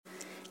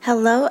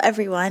Hello,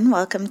 everyone.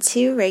 Welcome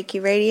to Reiki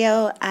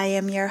Radio. I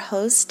am your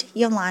host,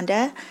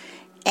 Yolanda,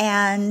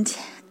 and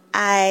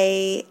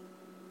I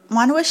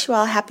want to wish you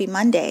all happy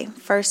Monday.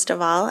 First of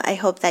all, I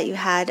hope that you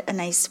had a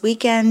nice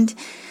weekend.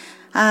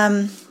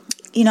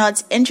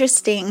 It's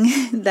interesting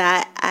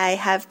that I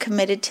have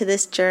committed to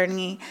this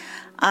journey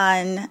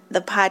on the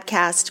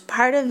podcast.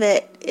 Part of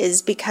it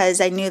is because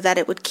I knew that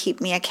it would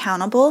keep me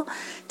accountable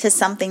to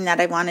something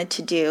that I wanted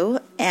to do,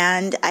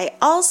 and I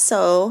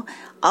also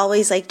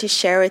always like to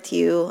share with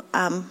you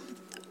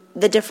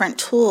the different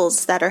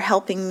tools that are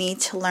helping me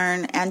to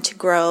learn and to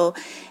grow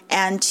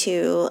and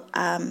to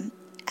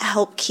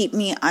help keep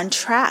me on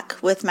track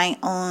with my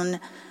own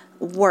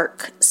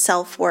work,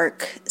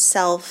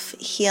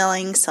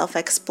 self-healing,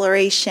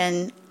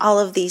 self-exploration, all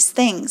of these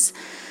things.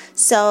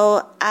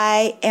 So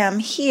I am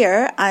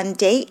here on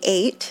day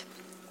 8,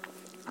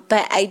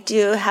 but I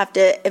do have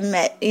to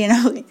admit,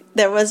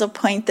 there was a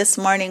point this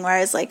morning where I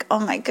was like, oh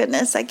my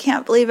goodness, I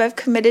can't believe I've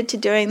committed to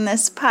doing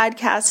this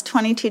podcast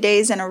 22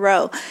 days in a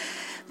row.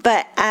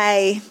 But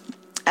I,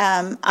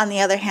 on the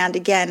other hand,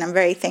 again, I'm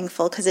very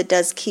thankful because it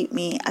does keep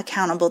me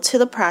accountable to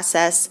the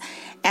process,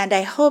 and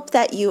I hope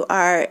that you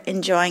are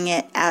enjoying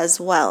it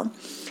as well.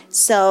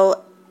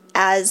 So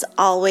as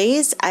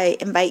always, I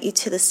invite you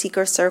to the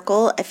Seeker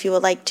Circle if you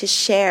would like to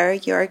share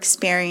your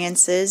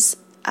experiences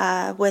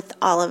with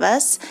all of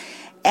us.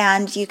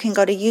 And you can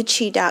go to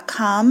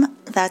yewchi.com,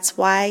 that's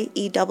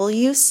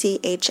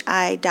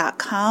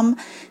YEWCHI.com,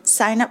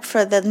 sign up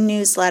for the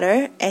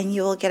newsletter, and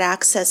you will get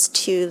access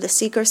to the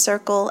Seeker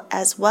Circle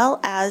as well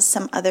as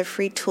some other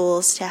free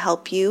tools to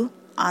help you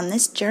on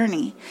this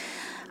journey.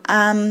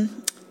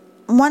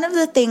 One of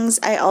the things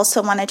I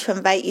also wanted to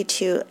invite you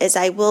to is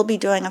I will be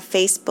doing a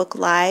Facebook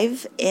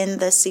Live in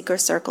the Seeker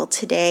Circle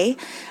today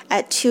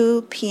at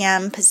 2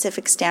 p.m.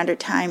 Pacific Standard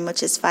Time,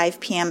 which is 5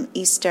 p.m.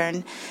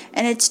 Eastern.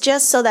 And it's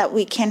just so that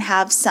we can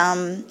have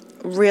some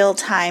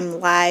real-time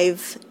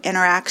live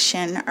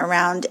interaction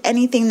around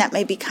anything that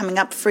may be coming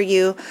up for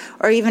you,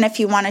 or even if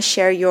you want to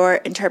share your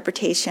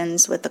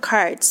interpretations with the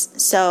cards.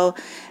 So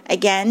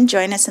again,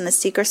 join us in the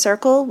Seeker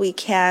Circle. We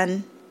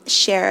can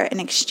share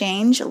and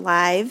exchange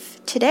live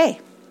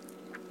today.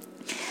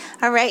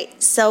 All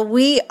right, so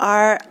we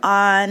are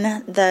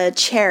on the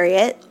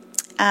Chariot,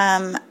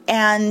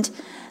 and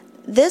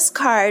this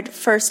card,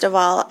 first of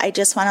all, I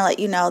just want to let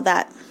you know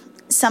that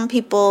some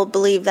people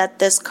believe that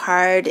this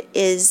card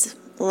is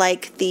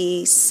like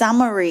the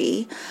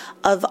summary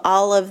of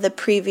all of the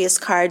previous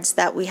cards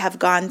that we have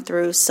gone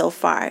through so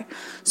far.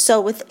 So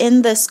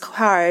within this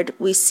card,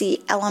 we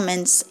see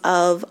elements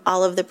of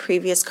all of the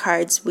previous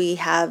cards we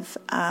have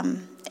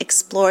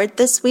explored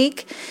this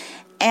week,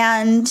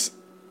 and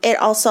it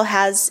also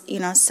has,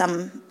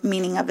 some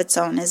meaning of its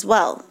own as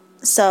well.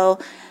 So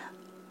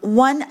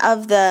one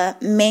of the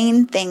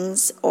main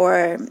things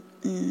or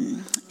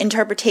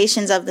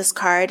interpretations of this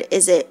card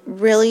is it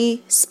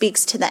really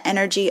speaks to the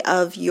energy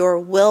of your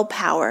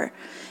willpower.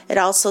 It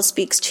also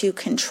speaks to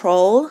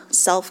control,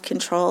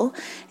 self-control,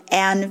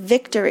 and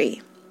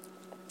victory.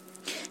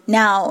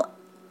 Now,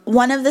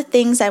 one of the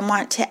things I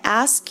want to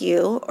ask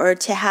you or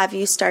to have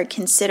you start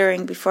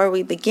considering before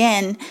we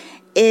begin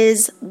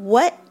is,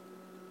 what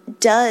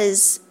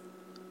does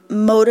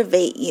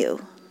motivate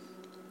you?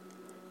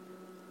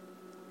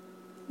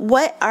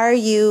 What are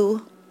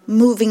you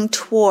moving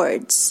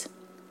towards?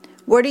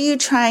 What are you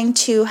trying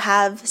to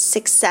have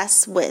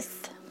success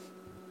with?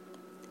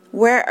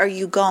 Where are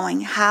you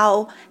going?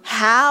 How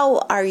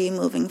are you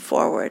moving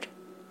forward?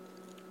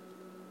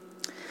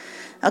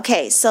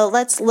 Okay, so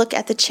let's look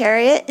at the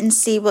Chariot and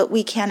see what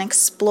we can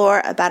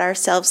explore about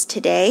ourselves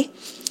today.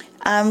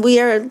 We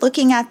are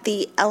looking at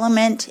the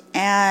element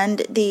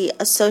and the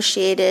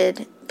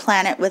associated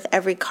planet with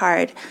every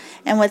card.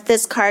 And with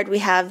this card, we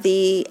have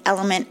the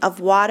element of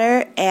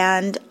water,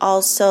 and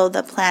also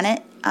the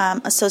planet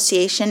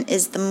association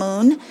is the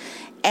moon.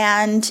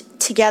 And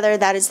together,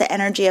 that is the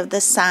energy of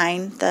the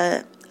sign,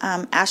 the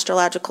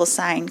astrological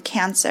sign,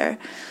 Cancer.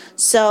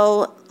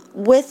 So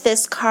with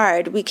this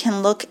card, we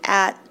can look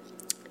at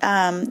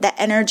the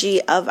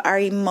energy of our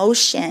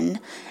emotion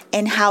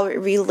and how it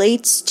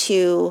relates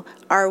to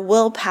our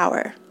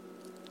willpower.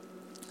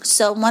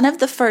 So one of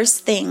the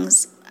first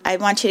things I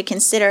want you to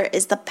consider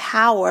is the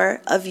power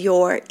of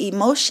your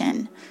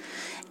emotion.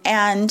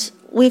 And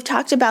we've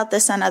talked about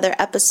this on other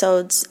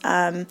episodes.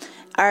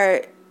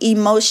 Our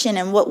emotion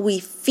and what we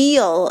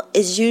feel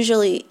is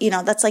usually,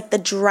 that's like the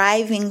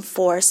driving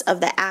force of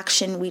the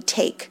action we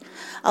take.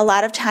 A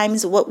lot of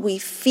times what we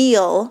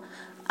feel,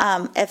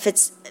 if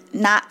it's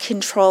not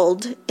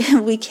controlled,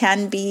 we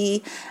can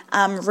be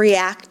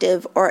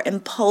reactive or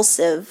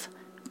impulsive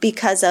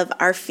because of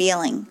our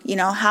feeling.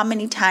 How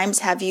many times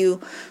have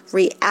you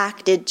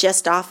reacted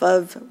just off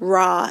of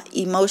raw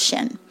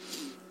emotion?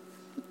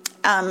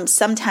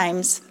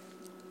 Sometimes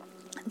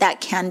that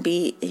can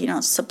be,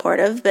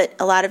 supportive, but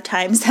a lot of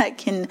times that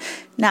can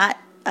not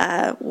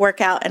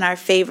work out in our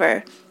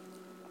favor.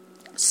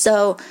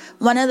 So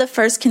one of the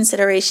first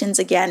considerations,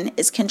 again,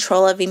 is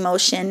control of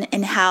emotion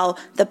and how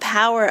the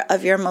power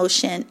of your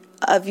emotion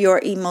of your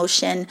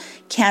emotion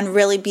can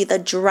really be the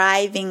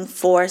driving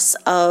force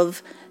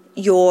of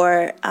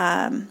your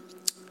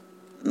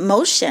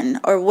motion,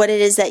 or what it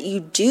is that you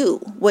do,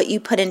 what you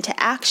put into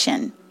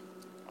action.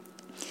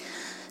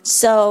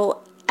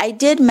 So I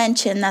did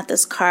mention that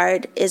this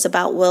card is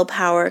about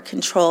willpower,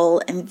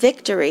 control, and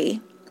victory,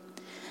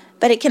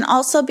 but it can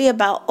also be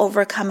about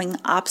overcoming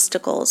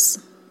obstacles.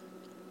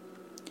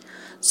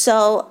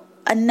 So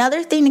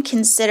another thing to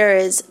consider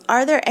is,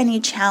 are there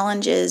any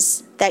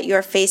challenges that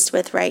you're faced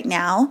with right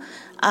now?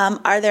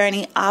 Are there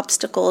any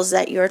obstacles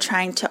that you're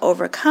trying to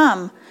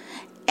overcome?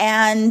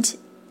 And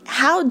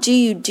how do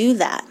you do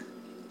that?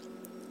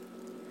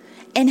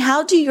 And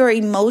how do your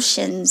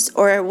emotions,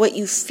 or what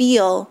you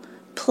feel,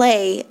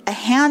 play a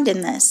hand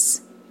in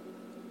this?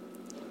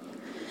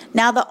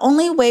 Now, the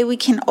only way we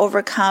can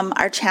overcome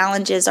our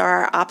challenges or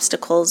our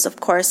obstacles, of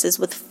course, is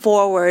with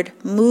forward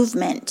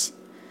movement.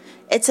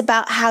 It's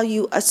about how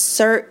you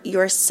assert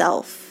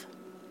yourself.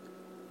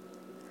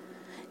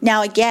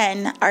 Now,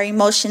 again, our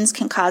emotions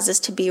can cause us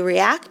to be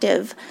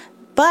reactive,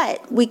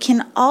 but we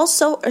can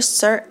also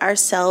assert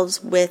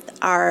ourselves with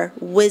our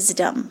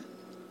wisdom.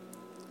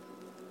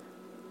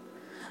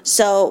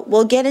 So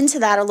we'll get into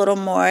that a little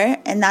more,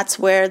 and that's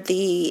where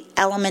the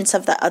elements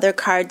of the other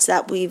cards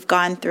that we've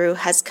gone through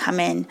has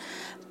come in.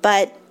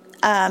 But,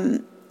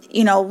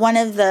 one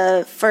of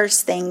the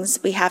first things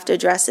we have to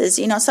address is,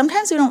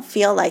 sometimes we don't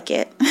feel like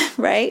it,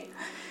 right?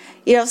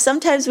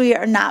 Sometimes we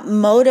are not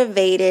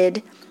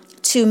motivated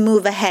to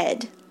move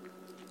ahead.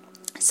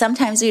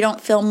 Sometimes we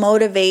don't feel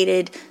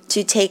motivated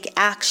to take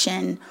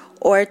action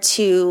or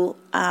to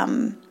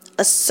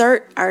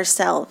assert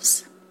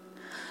ourselves.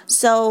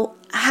 So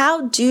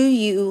how do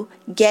you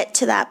get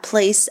to that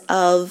place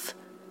of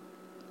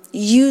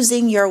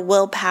using your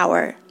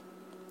willpower,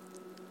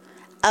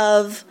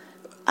 of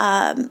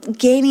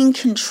gaining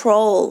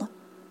control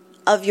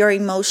of your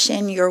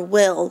emotion, your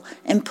will,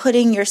 and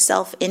putting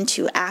yourself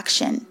into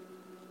action?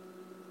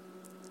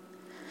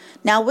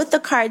 Now, with the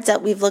cards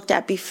that we've looked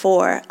at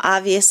before,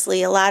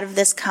 obviously a lot of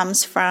this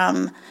comes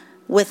from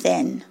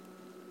within.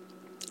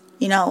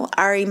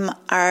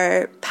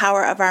 Our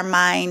power of our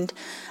mind,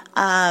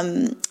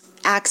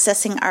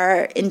 accessing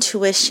our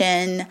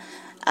intuition,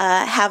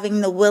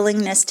 having the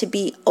willingness to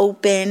be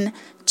open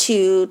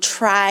to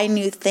try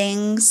new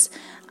things,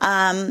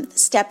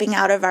 stepping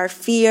out of our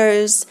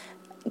fears,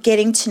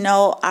 getting to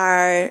know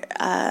our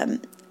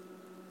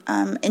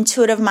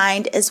intuitive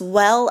mind, as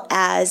well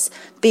as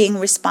being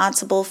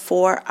responsible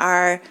for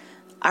our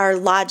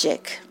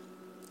logic,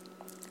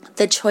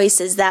 the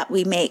choices that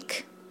we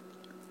make.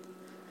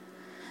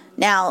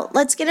 Now,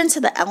 let's get into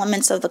the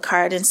elements of the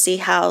card and see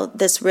how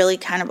this really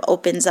kind of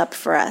opens up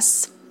for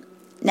us.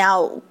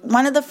 Now,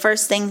 one of the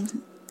first things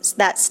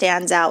that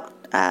stands out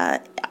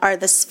are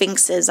the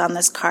sphinxes on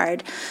this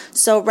card.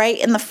 So right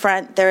in the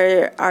front,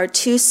 there are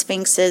two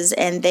sphinxes,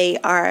 and they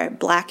are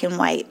black and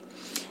white.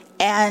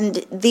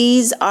 And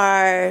these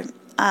are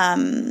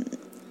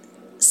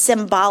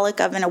symbolic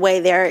of, in a way,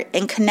 they're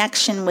in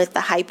connection with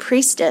the high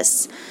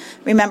priestess.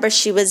 Remember,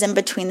 she was in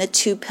between the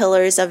two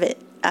pillars of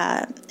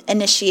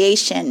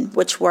initiation,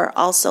 which were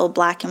also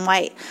black and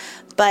white.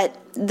 But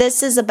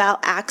this is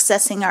about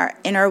accessing our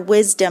inner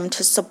wisdom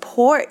to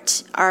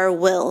support our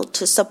will,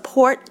 to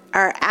support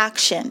our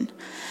action.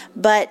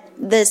 But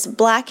this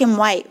black and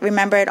white,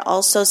 remember, it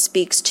also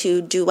speaks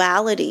to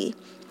duality.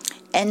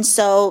 And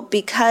so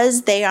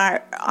because they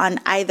are on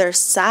either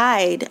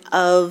side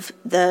of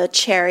the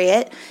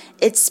chariot,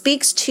 it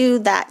speaks to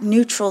that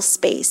neutral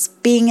space,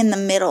 being in the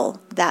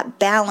middle, that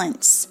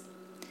balance,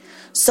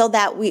 so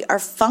that we are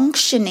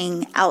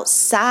functioning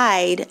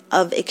outside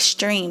of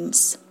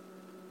extremes,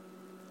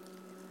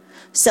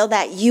 so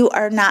that you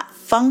are not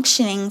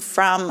functioning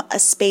from a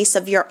space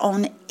of your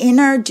own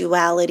inner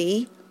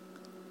duality,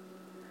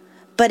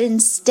 but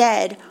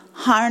instead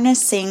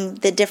harnessing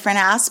the different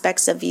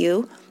aspects of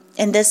you.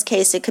 In this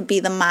case, it could be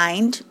the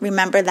mind.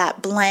 Remember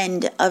that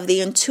blend of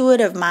the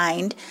intuitive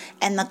mind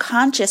and the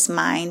conscious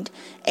mind,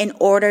 in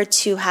order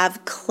to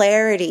have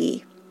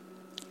clarity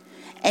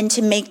and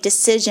to make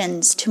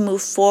decisions to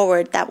move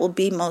forward that will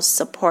be most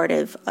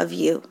supportive of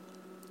you.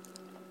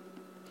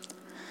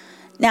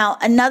 Now,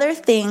 another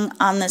thing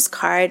on this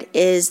card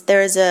is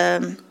there's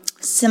a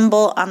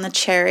symbol on the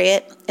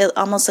chariot. It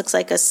almost looks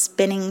like a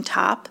spinning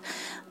top.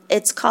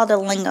 It's called a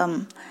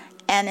lingam,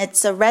 and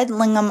it's a red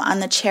lingam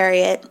on the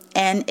chariot,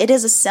 and it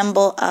is a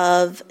symbol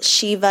of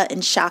Shiva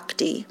and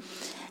Shakti.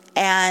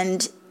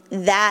 And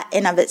that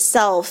in of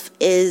itself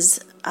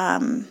is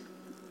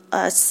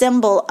a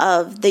symbol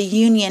of the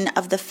union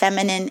of the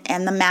feminine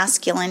and the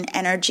masculine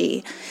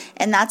energy.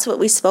 And that's what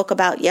we spoke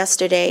about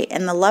yesterday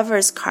in the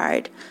Lover's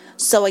card.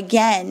 So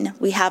again,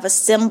 we have a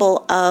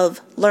symbol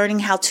of learning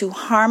how to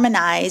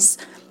harmonize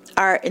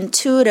our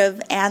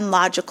intuitive and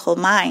logical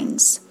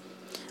minds,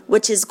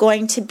 which is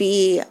going to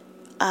be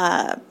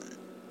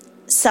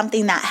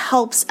something that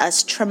helps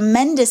us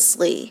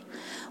tremendously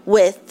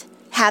with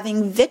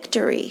having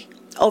victory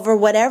over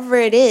whatever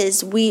it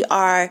is we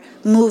are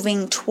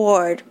moving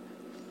toward.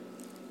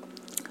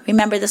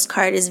 Remember, this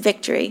card is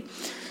victory.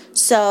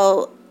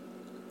 So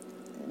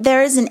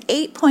there is an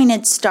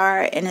 8-pointed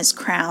star in his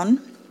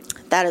crown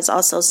that is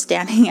also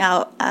standing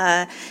out.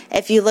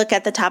 If you look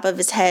at the top of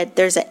his head,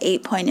 there's an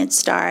 8-pointed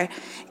star.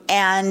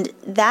 And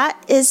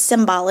that is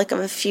symbolic of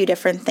a few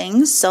different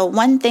things. So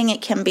one thing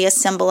it can be a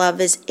symbol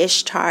of is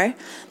Ishtar.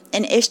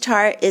 And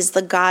Ishtar is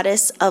the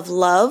goddess of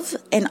love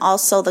and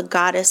also the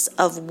goddess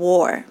of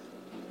war.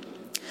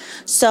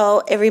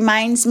 So it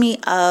reminds me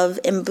of,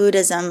 in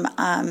Buddhism,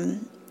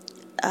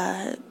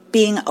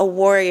 being a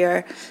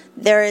warrior.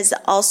 There is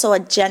also a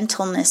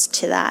gentleness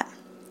to that.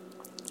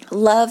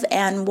 Love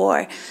and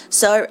war.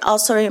 So it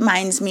also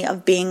reminds me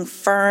of being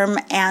firm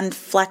and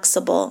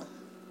flexible.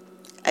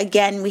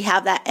 Again, we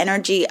have that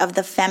energy of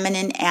the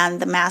feminine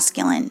and the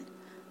masculine.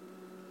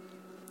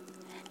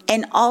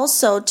 And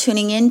also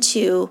tuning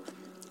into,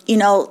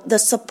 the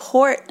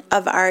support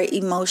of our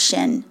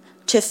emotion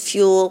to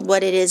fuel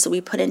what it is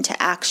we put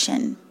into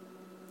action.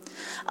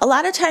 A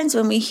lot of times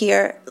when we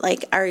hear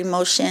like our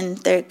emotion,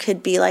 there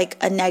could be like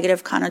a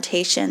negative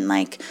connotation,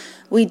 like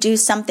we do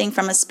something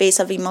from a space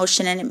of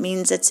emotion and it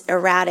means it's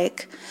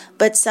erratic.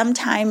 But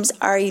sometimes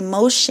our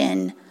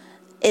emotion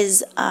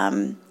is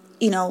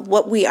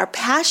what we are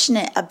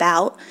passionate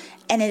about,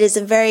 and it is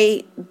a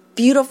very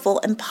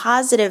beautiful and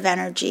positive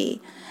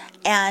energy.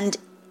 And,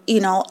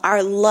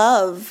 our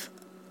love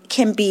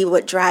can be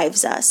what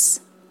drives us.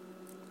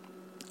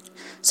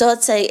 So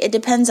let's say it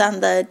depends on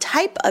the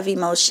type of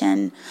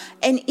emotion.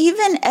 And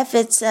even if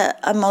it's an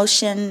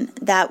emotion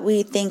that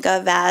we think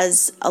of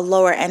as a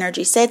lower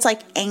energy, say it's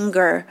like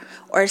anger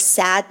or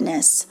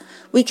sadness,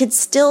 we could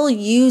still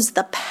use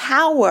the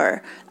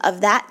power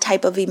of that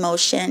type of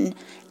emotion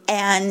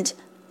and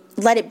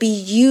let it be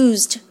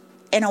used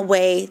in a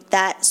way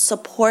that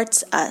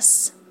supports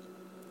us.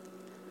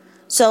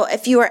 So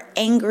if you are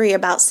angry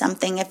about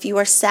something, if you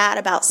are sad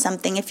about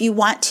something, if you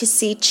want to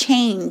see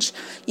change,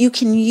 you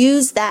can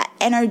use that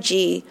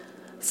energy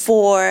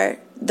for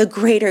the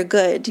greater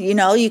good.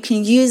 You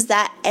can use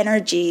that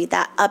energy,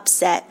 that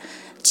upset,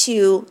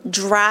 to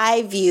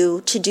drive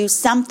you to do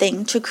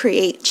something to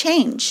create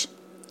change.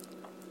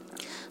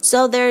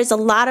 So there's a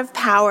lot of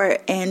power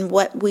in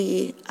what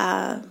we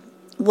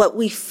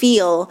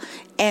feel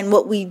and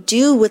what we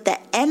do with the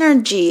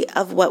energy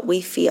of what we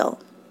feel.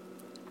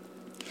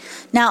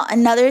 Now,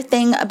 another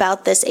thing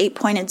about this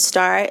 8-pointed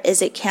star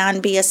is it can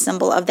be a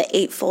symbol of the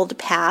Eightfold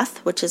Path,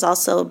 which is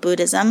also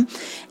Buddhism,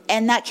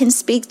 and that can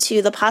speak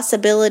to the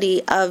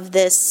possibility of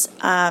this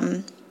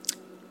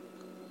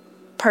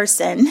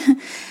person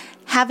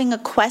having a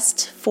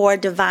quest for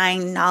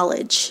divine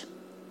knowledge.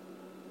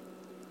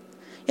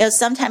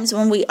 Sometimes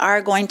when we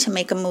are going to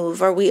make a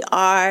move or we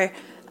are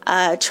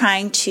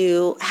trying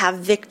to have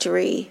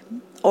victory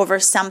over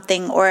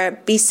something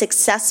or be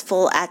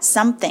successful at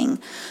something,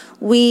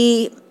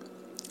 we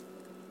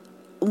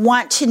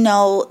want to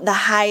know the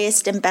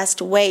highest and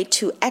best way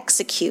to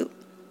execute.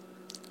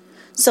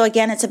 So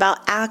again, it's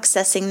about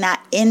accessing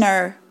that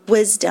inner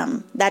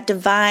wisdom, that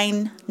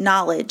divine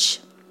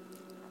knowledge.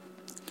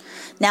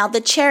 Now,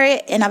 the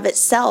chariot in of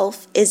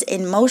itself is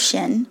in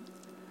motion.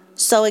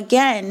 So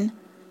again,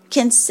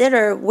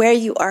 consider where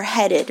you are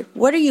headed.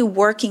 What are you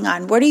working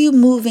on? What are you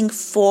moving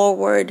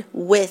forward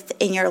with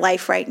in your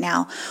life right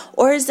now?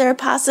 Or is there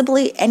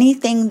possibly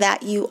anything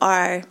that you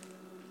are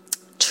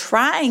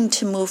trying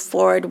to move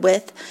forward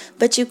with,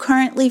 but you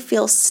currently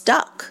feel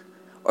stuck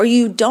or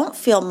you don't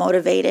feel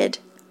motivated?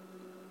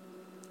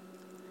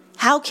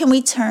 How can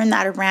we turn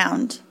that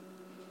around?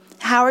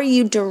 How are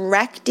you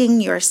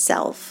directing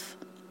yourself?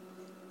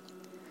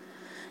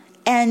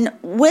 And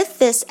with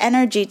this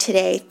energy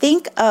today,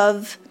 think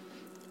of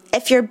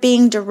if you're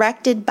being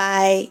directed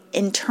by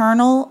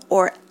internal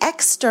or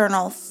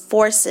external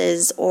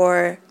forces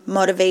or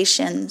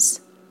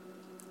motivations.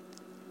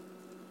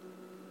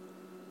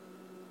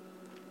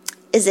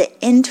 Is it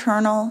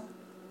internal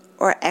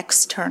or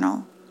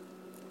external?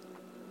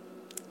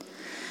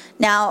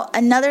 Now,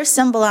 another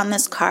symbol on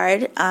this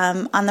card,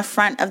 on the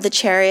front of the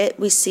chariot,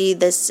 we see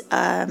this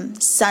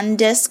sun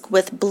disk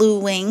with blue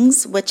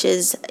wings, which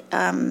is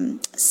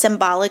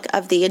symbolic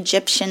of the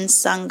Egyptian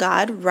sun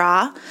god,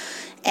 Ra.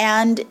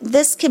 And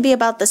this could be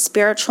about the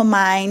spiritual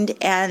mind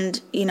and,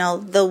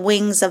 the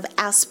wings of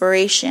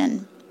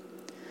aspiration.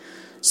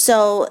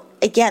 So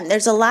again,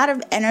 there's a lot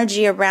of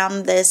energy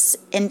around this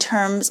in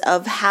terms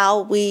of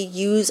how we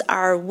use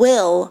our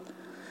will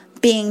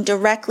being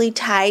directly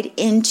tied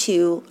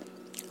into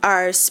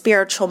our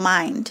spiritual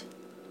mind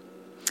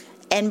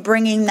and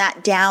bringing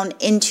that down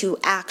into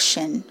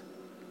action.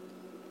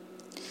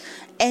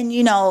 And,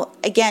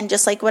 again,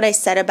 just like what I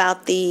said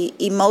about the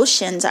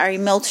emotions, our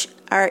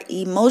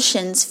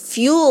emotions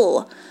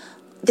fuel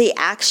the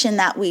action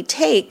that we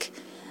take.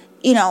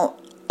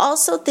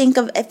 Also think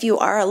of if you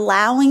are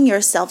allowing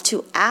yourself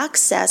to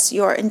access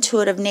your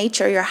intuitive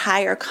nature, your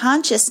higher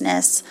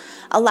consciousness,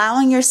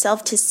 allowing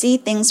yourself to see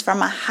things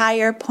from a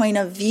higher point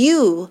of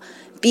view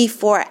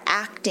before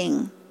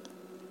acting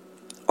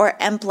or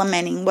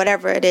implementing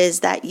whatever it is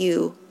that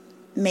you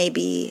may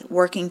be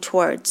working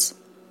towards.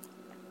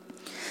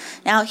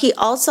 Now, he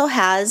also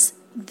has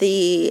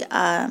the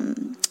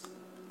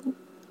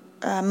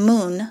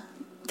moon,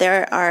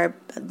 there are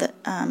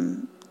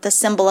the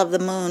symbol of the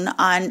moon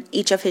on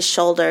each of his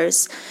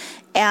shoulders.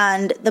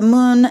 And the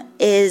moon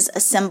is a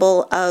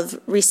symbol of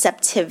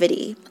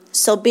receptivity.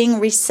 So being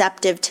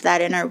receptive to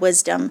that inner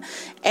wisdom.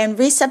 And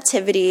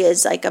receptivity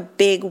is like a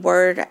big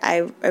word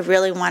I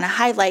really want to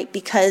highlight,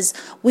 because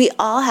we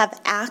all have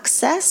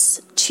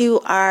access to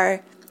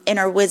our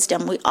inner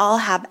wisdom. We all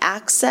have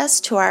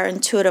access to our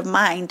intuitive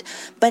mind.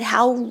 But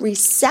how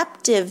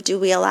receptive do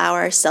we allow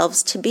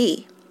ourselves to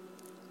be?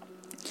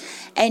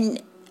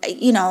 And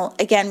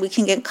again, we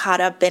can get caught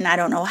up in, I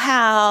don't know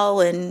how,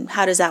 and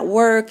how does that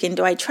work, and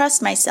do I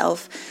trust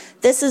myself?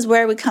 This is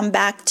where we come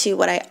back to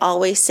what I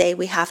always say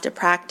we have to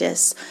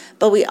practice,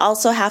 but we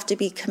also have to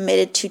be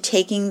committed to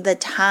taking the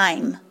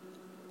time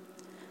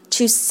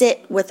to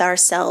sit with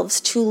ourselves,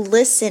 to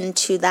listen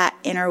to that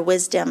inner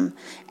wisdom,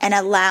 and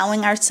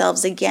allowing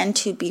ourselves again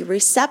to be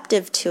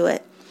receptive to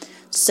it.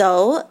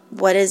 So,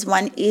 what is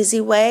one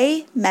easy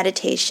way?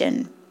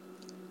 Meditation.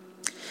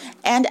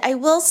 And I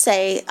will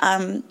say,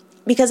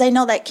 because I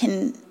know that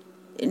can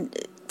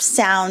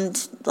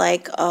sound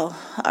like, oh,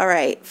 all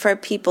right, for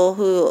people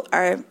who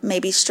are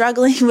maybe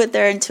struggling with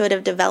their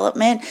intuitive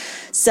development.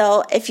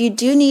 So if you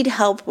do need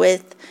help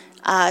with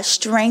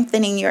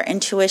strengthening your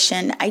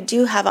intuition, I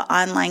do have an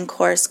online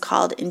course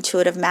called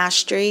Intuitive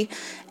Mastery,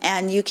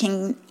 and you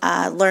can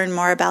learn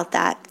more about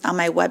that on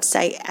my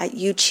website at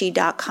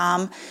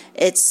yuchi.com.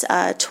 It's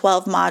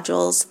 12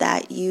 modules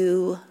that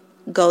you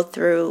go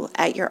through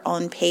at your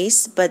own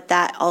pace, but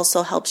that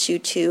also helps you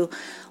to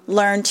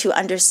learn to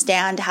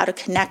understand how to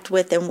connect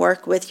with and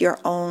work with your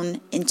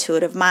own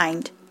intuitive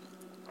mind.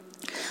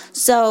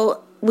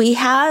 So we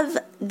have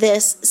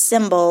this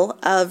symbol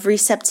of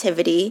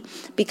receptivity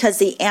because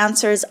the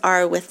answers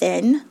are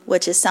within,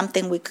 which is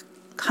something we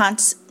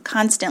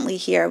constantly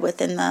hear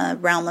within the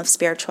realm of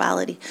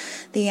spirituality.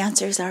 The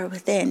answers are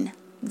within.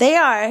 They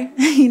are,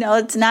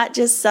 it's not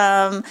just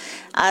some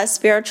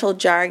spiritual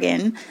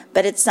jargon,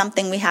 but it's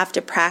something we have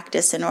to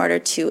practice in order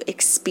to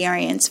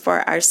experience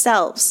for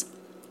ourselves.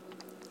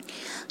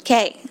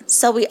 Okay,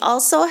 so we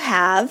also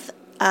have,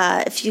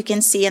 if you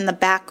can see in the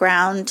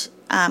background,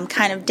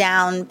 kind of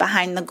down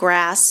behind the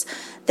grass,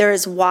 there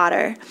is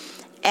water.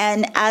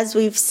 And as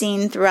we've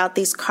seen throughout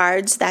these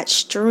cards, that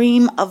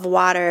stream of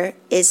water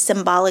is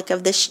symbolic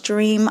of the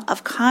stream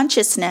of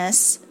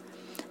consciousness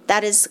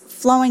that is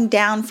flowing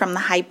down from the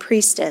high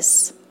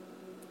priestess.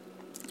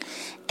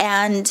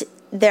 And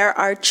there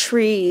are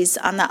trees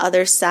on the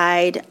other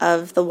side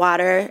of the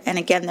water. And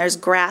again, there's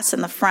grass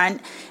in the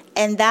front.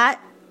 And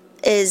that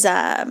is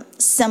a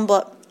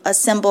symbol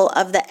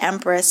of the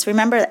Empress.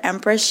 Remember the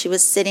Empress? She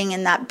was sitting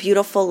in that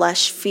beautiful,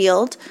 lush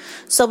field.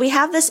 So we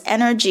have this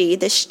energy,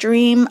 the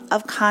stream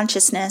of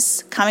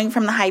consciousness coming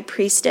from the High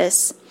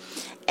Priestess,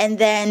 and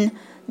then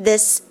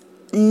this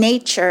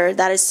nature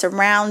that is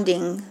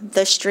surrounding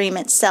the stream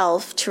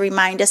itself to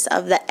remind us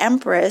of the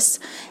Empress.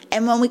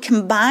 And when we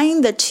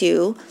combine the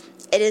two,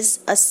 it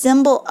is a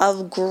symbol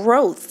of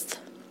growth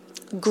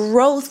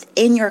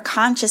in your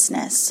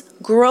consciousness,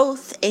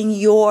 growth in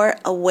your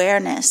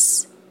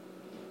awareness.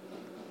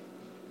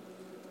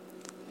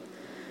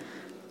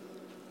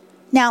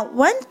 Now,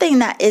 one thing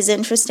that is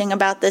interesting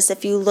about this,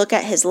 if you look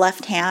at his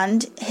left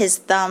hand, his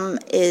thumb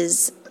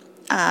is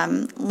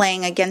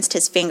laying against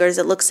his fingers.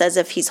 It looks as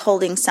if he's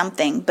holding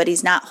something, but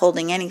he's not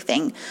holding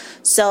anything.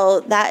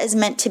 So that is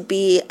meant to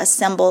be a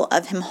symbol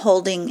of him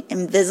holding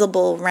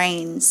invisible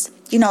reins.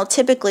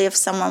 Typically if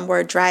someone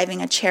were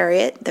driving a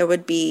chariot, there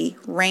would be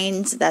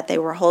reins that they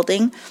were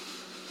holding.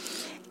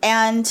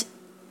 And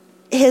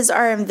his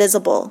are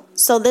invisible.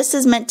 So this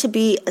is meant to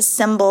be a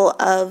symbol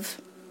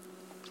of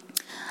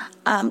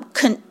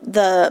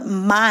the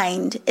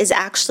mind is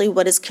actually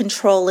what is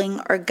controlling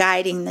or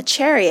guiding the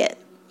chariot.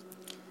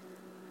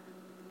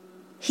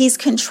 He's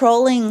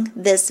controlling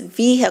this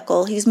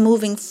vehicle. He's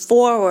moving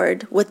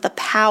forward with the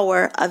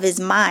power of his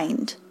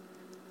mind,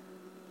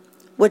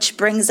 which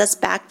brings us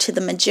back to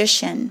the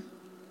magician.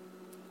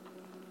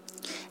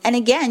 And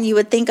again, you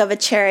would think of a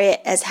chariot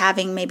as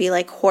having maybe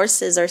like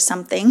horses or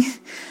something,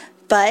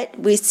 but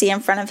we see in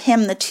front of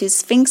him the two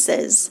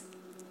sphinxes.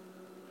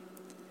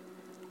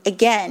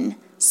 Again,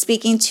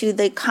 speaking to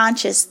the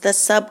conscious, the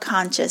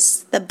subconscious,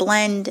 the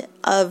blend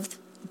of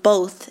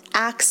both,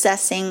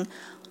 accessing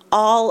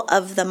all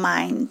of the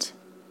mind.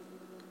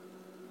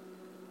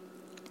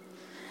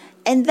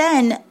 And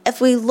then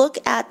if we look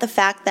at the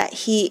fact that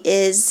he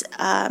is,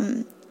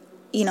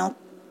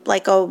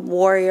 like a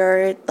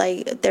warrior,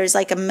 like there's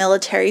like a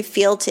military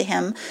feel to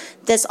him,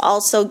 this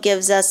also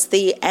gives us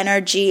the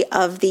energy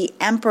of the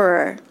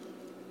emperor,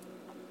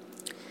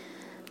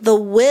 the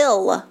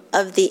will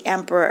of the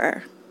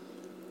emperor.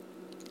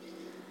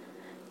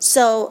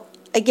 So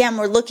again,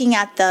 we're looking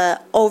at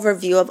the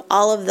overview of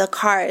all of the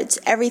cards.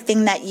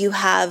 Everything that you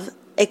have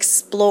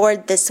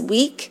explored this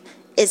week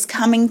is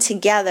coming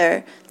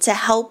together to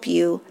help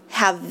you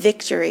have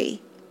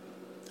victory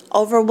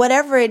over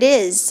whatever it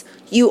is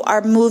you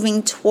are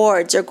moving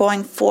towards or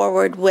going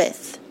forward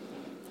with.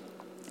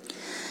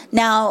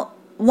 Now,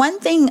 one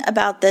thing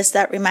about this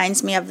that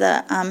reminds me of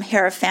the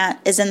Hierophant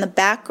is in the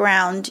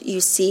background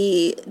you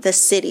see the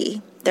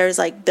city. There's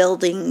like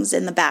buildings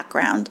in the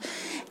background.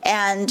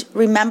 And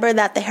remember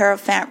that the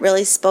Hierophant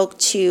really spoke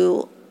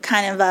to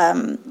kind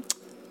of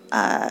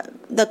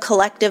the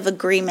collective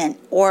agreement,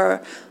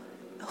 or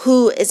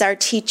who is our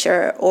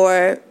teacher,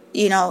 or,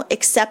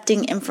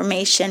 accepting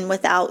information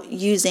without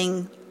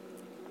using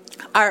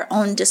our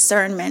own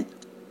discernment.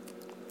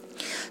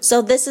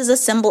 So this is a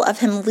symbol of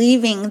him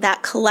leaving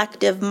that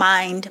collective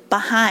mind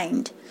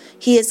behind.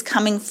 He is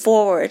coming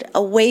forward,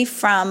 away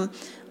from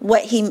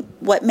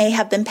what may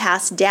have been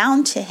passed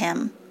down to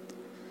him.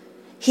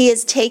 He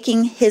is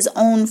taking his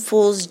own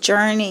fool's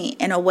journey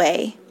in a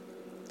way,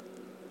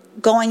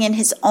 going in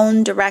his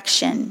own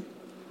direction.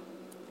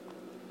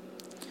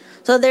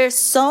 So there's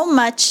so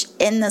much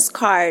in this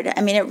card.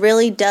 I mean, it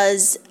really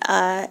does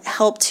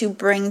help to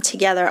bring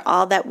together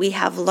all that we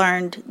have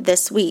learned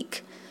this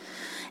week.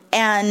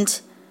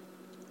 And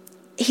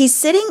he's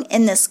sitting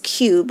in this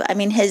cube. I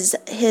mean,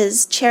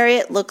 his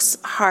chariot looks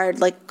hard,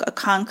 like a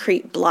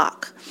concrete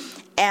block.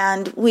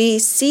 And we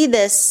see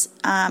this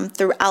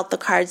throughout the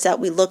cards that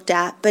we looked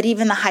at, but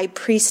even the High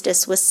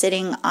Priestess was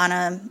sitting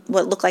on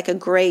what looked like a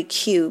gray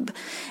cube.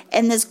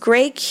 And this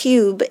gray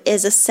cube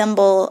is a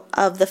symbol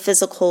of the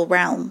physical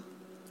realm.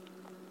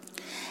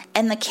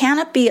 And the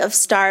canopy of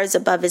stars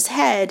above his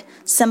head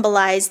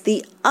symbolize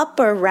the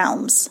upper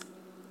realms,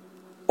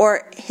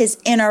 or his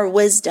inner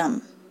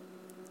wisdom.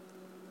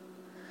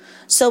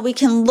 So we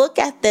can look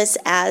at this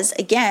as,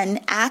 again,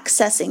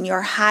 accessing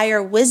your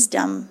higher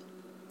wisdom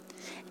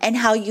and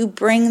how you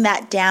bring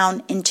that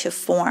down into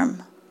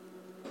form,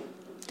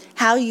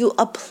 how you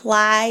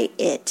apply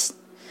it,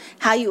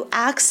 how you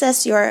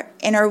access your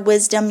inner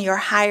wisdom, your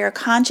higher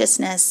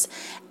consciousness,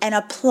 and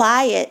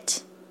apply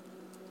it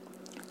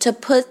to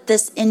put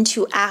this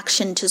into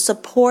action to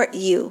support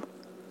you.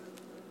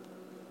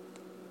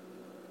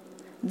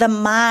 The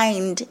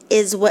mind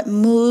is what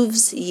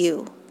moves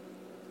you.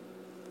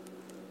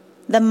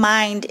 The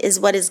mind is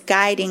what is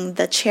guiding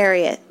the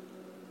chariot.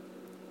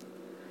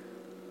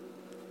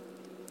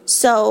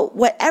 So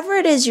whatever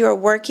it is you're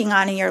working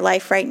on in your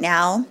life right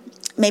now,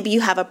 maybe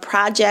you have a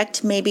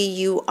project, maybe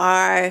you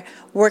are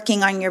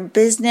working on your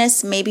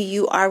business, maybe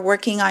you are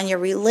working on your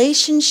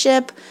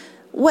relationship,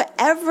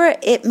 whatever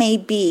it may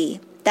be,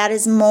 that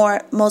is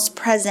most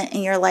present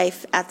in your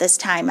life at this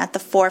time, at the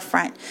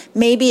forefront.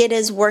 Maybe it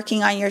is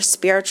working on your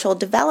spiritual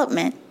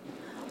development.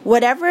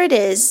 Whatever it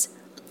is,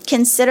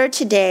 consider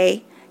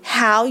today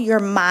how your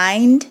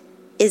mind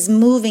is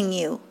moving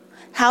you.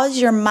 How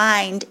is your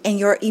mind and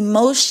your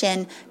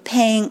emotion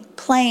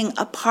playing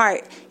a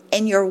part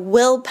in your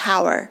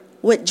willpower,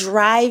 what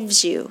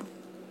drives you?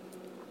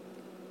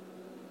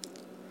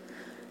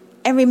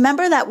 And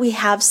remember that we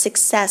have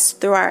success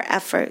through our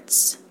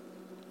efforts.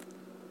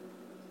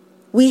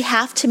 We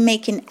have to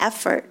make an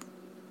effort.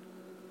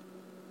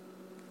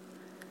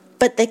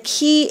 But the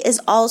key is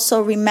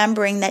also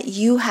remembering that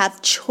you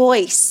have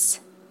choice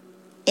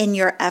in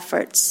your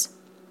efforts.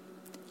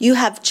 You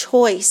have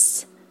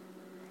choice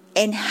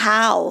in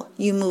how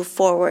you move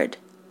forward.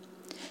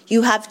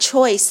 You have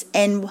choice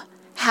in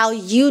how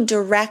you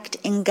direct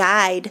and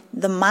guide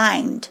the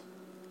mind.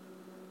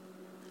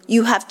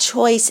 You have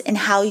choice in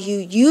how you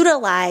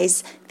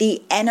utilize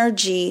the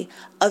energy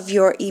of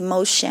your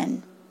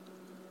emotion.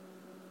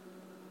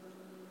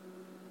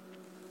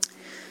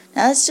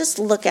 Now let's just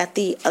look at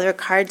the other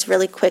cards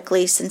really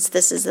quickly, since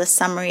this is the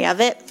summary of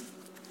it.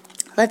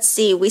 Let's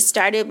see, we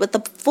started with the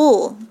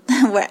Fool.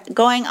 We're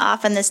going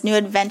off on this new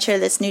adventure,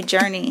 this new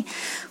journey.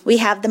 We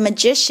have the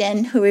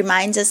Magician, who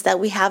reminds us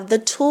that we have the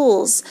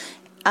tools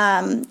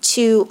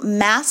to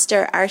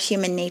master our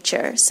human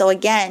nature. So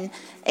again,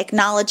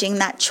 acknowledging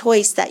that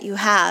choice that you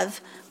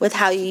have with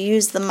how you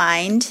use the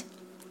mind.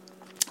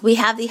 We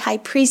have the High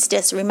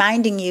Priestess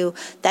reminding you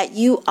that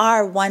you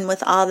are one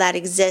with all that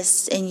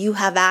exists, and you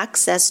have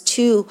access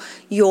to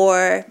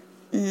your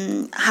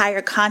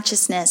higher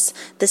consciousness,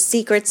 the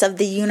secrets of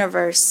the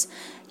universe.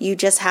 You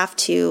just have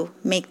to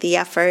make the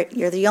effort.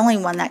 You're the only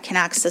one that can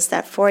access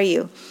that for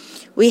you.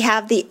 We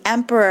have the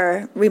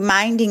Emperor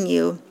reminding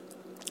you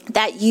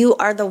that you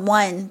are the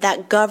one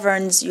that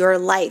governs your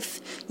life.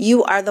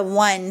 You are the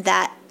one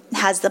that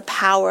has the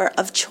power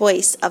of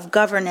choice, of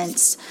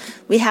governance.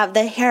 We have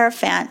the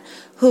Hierophant,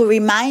 who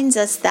reminds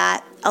us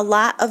that a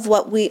lot of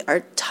what we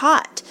are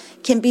taught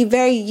can be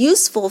very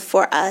useful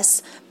for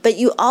us, but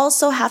you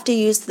also have to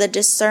use the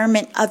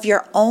discernment of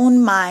your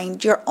own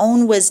mind, your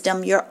own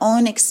wisdom, your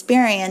own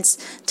experience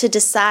to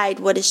decide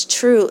what is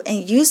true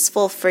and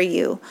useful for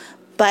you.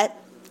 But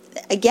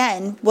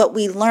again, what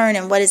we learn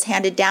and what is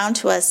handed down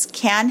to us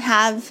can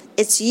have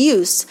its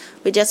use.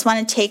 We just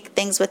want to take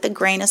things with a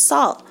grain of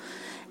salt.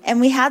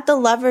 And we had the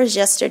Lovers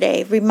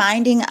yesterday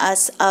reminding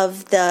us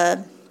of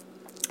the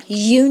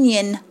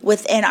union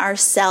within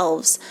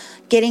ourselves,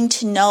 getting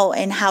to know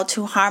and how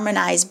to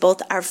harmonize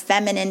both our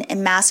feminine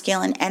and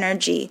masculine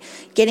energy,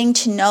 getting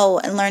to know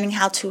and learning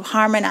how to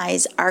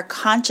harmonize our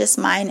conscious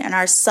mind and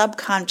our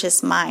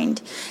subconscious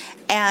mind.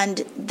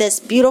 And this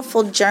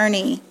beautiful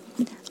journey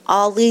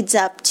all leads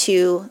up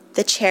to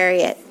the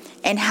Chariot,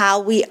 and how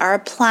we are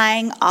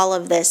applying all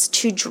of this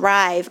to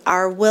drive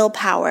our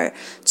willpower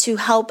to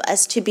help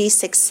us to be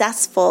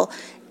successful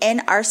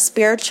in our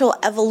spiritual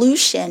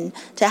evolution,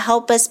 to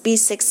help us be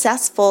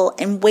successful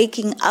in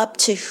waking up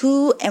to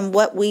who and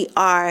what we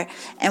are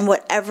and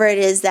whatever it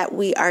is that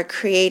we are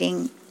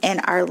creating in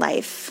our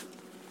life.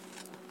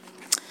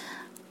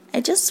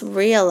 I just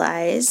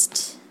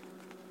realized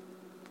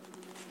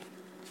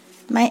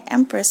my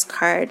Empress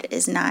card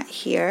is not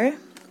here.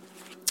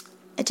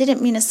 I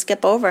didn't mean to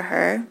skip over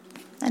her.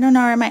 I don't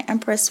know where my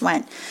Empress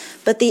went.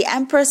 But the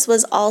Empress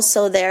was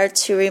also there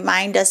to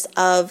remind us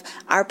of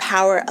our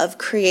power of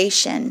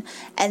creation,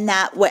 and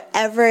that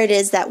whatever it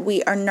is that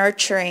we are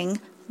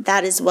nurturing,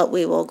 that is what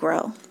we will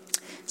grow.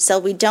 So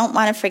we don't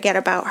want to forget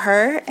about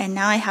her, and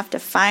now I have to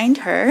find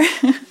her.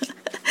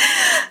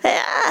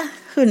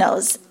 Who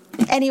knows?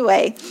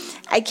 Anyway,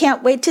 I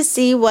can't wait to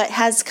see what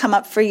has come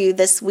up for you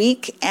this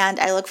week, and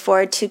I look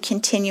forward to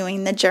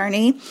continuing the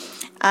journey.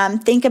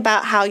 Think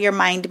about how your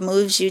mind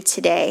moves you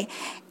today.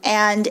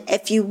 And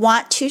if you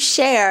want to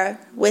share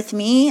with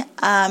me,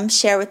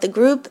 share with the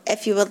group,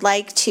 if you would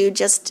like to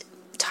just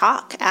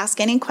talk, ask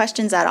any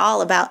questions at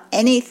all about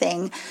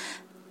anything,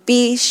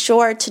 be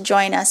sure to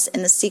join us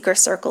in the Seeker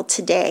Circle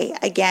today.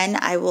 Again,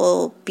 I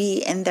will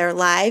be in there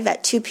live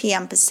at 2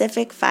 p.m.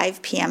 Pacific,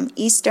 5 p.m.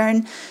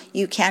 Eastern.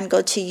 You can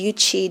go to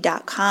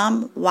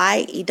yewchi.com,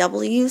 YEWCHI.com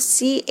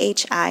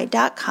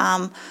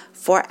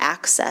for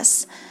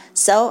access.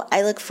 So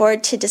I look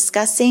forward to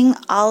discussing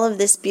all of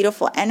this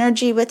beautiful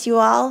energy with you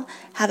all.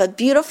 Have a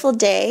beautiful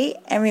day,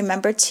 and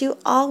remember to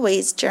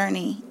always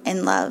journey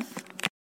in love.